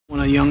When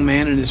a young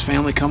man and his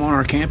family come on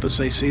our campus,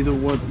 they see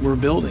what we're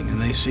building,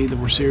 and they see that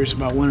we're serious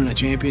about winning a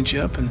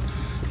championship. And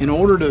in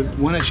order to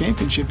win a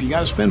championship, you got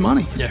to spend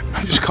money. Yeah.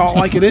 Just call it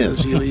like it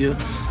is.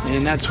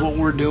 And that's what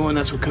we're doing.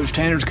 That's what Coach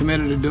Tanner's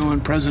committed to doing,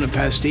 President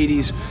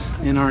Pastides,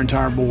 and our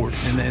entire board.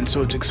 And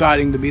so it's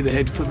exciting to be the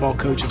head football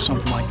coach of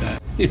something like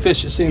that.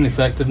 Efficiency and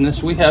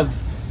effectiveness. We have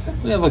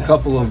a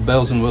couple of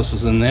bells and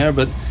whistles in there,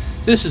 but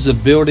this is a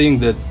building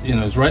that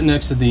is right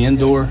next to the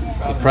indoor,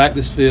 the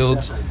practice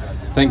fields.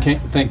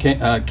 Can't thank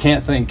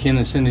Ken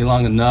and Cindy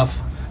long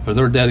enough for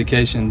their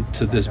dedication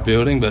to this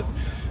building. But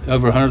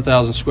over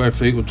 100,000 square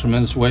feet with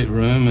tremendous weight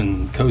room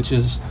and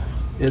coaches.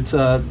 It's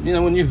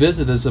when you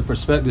visit as a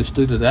prospective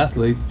student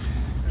athlete,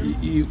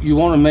 you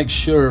want to make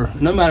sure,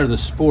 no matter the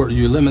sport,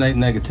 you eliminate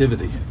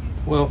negativity.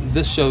 Well,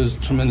 this shows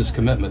tremendous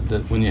commitment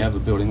that when you have a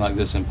building like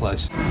this in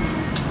place.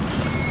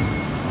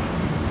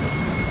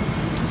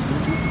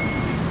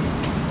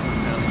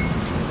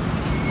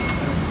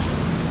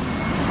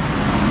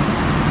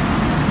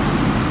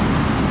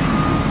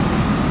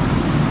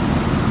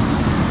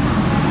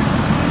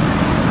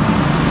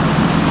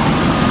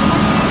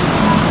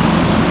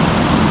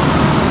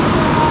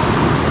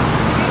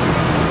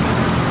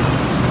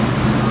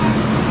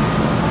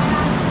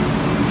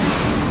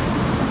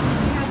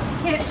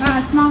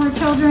 Smaller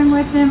children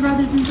with them,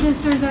 brothers and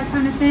sisters, that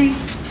kind of thing.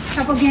 A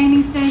couple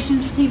gaming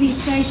stations, TV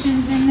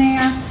stations in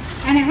there.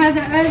 And it has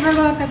an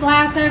overlook, a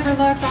glass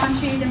overlook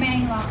onto the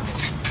main lobby.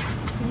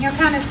 And you'll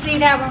kind of see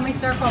that when we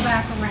circle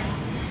back around.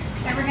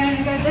 So we're going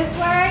to go this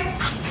way.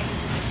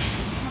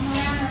 Come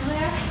around our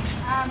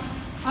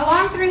left.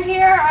 Along through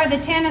here are the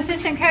 10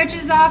 assistant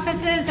coaches'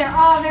 offices. They're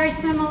all very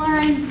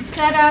similar in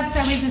setup, so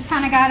we've just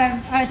kind of got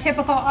a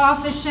typical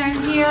office shown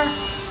here.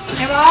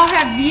 They will all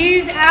have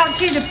views out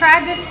to the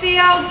practice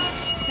fields.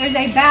 There's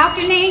a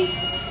balcony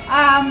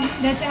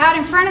that's out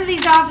in front of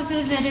these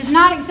offices that is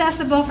not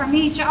accessible from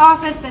each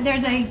office, but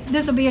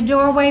this will be a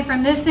doorway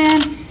from this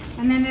end,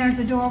 and then there's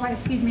a doorway,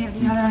 excuse me, at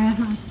the other end.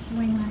 I'll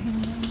swing my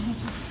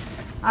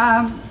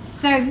hand.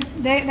 So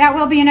that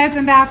will be an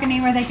open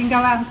balcony where they can go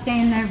out and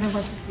stand over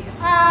with the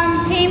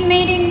field. Team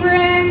meeting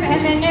room,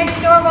 and then next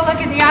door we'll look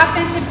at the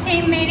offensive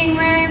team meeting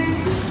room.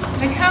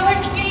 The color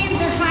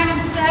schemes are kind of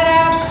set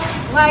up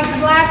like the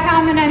black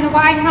helmet and the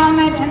white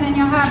helmet, and then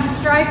you'll have the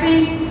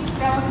striping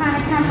that will kind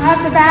of come up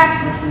the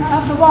back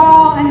of the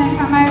wall and then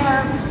come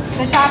over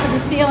the top of the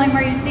ceiling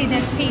where you see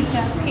this piece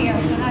up here.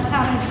 So that's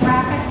how those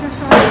graphics are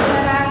sort of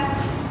set up.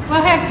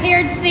 We'll have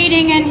tiered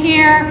seating in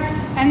here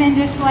and then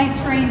display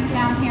screens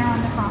down here on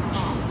the front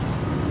wall.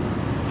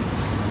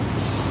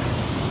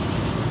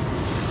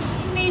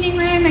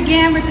 Meeting room,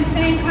 again, with the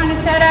same kind of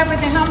setup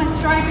with the helmet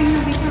striping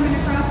that will be coming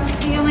across the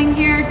ceiling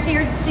here,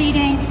 tiered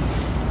seating.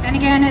 And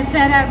again, it's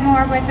set up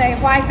more with a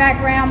white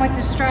background with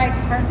the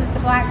stripes versus the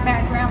black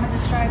background with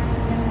the stripes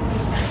as in the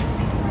meeting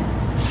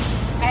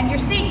room. And your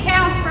seat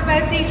counts for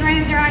both these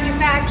rooms are on your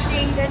fact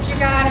sheet that you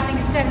got. I think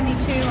it's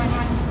 72 or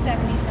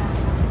 177.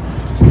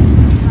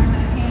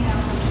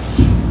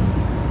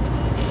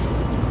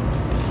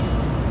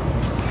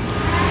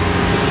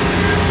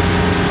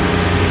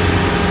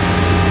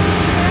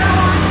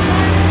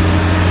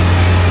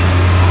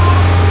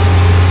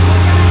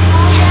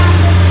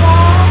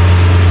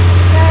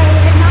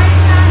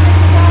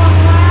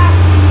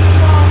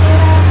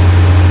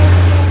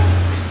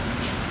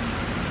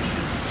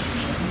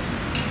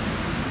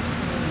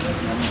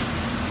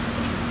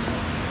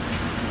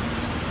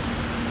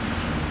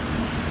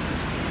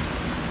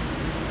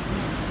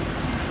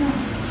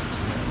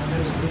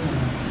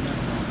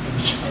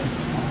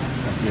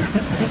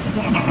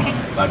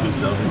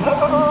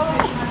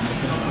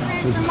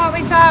 From what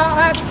we saw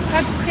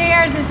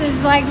upstairs, this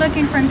is like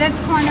looking from this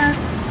corner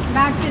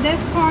back to this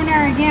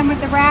corner, again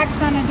with the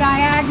racks on a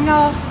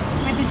diagonal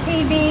with the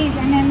TVs,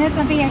 and then this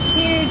will be a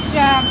huge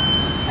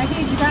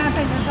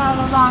graphic that's all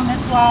along this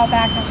wall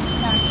back here.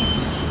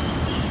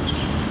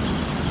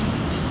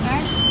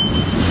 Okay.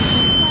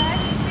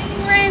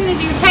 Meeting room, these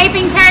are your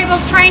taping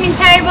tables, training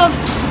tables.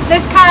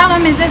 This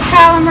column is this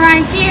column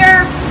right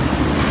here.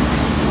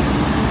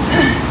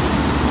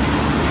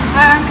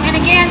 And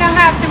again, they'll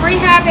have some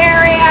rehab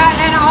area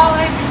and all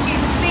over to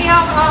the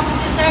field,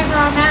 offices over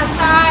on that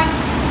side.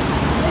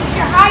 This is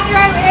your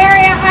hydro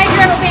area.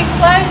 Hydro will be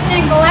closed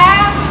in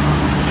glass.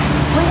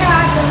 We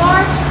have the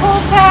large pool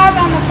tub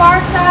on the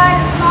far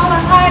side, a smaller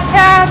hot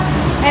tub,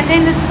 and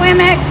then the swim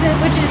exit,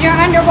 which is your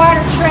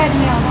underwater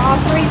treadmill, all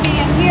three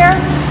being here.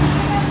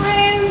 The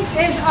room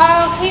is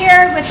all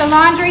here with the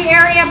laundry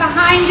area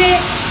behind it,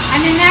 and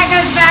then that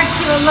goes back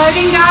to a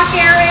loading dock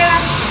area.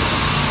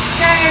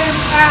 So,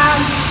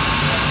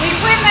 the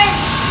equipment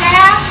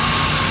staff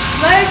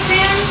loads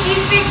in.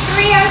 These big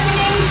 3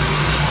 openings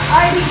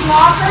are these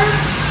lockers.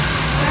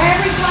 So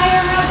every player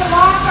has a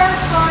locker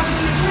for the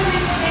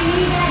equipment that they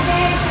need that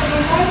day. So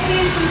they load it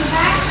in from the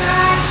back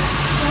side.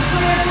 The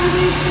player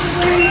comes into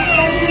the room,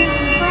 goes in from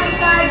the front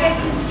side,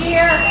 gets his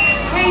gear,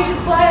 changes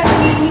clothes,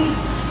 and then he's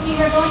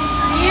either going to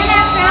the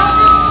NFL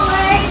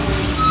display.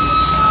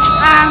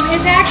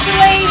 Is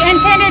actually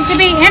intended to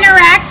be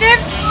interactive.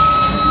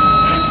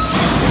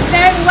 So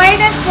the way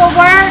this will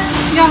work,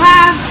 you'll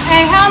have a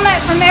helmet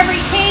from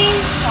every team.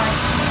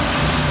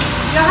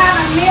 You'll have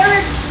a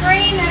mirrored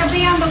screen that'll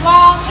be on the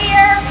wall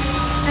here.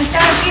 And so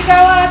if you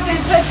go up and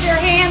put your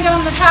hand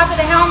on the top of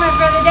the helmet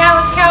for the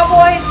Dallas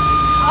Cowboys,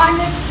 on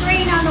this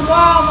screen on the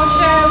wall will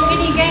show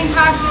any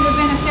Gamecocks that have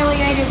been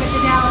affiliated with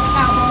the Dallas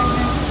Cowboys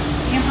and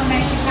the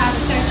information kind of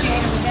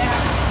associated with that.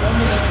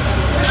 Okay,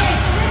 so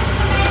this is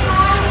the main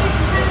lobby. You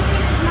can kind of see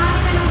this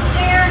monumental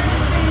stairs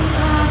that's been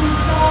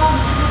installed.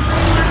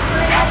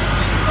 This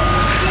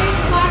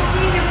huge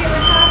boxing that we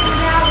were talking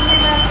about when we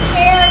were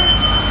upstairs.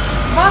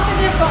 Both of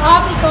this will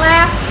all be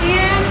glassed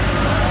in.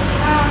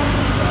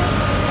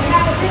 We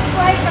have a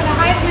display for the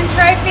Heisman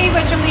Trophy,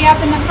 which will be up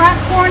in the front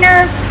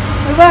corner.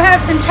 We will have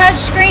some touch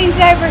screens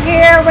over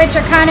here, which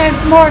are kind of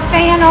more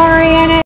fan oriented.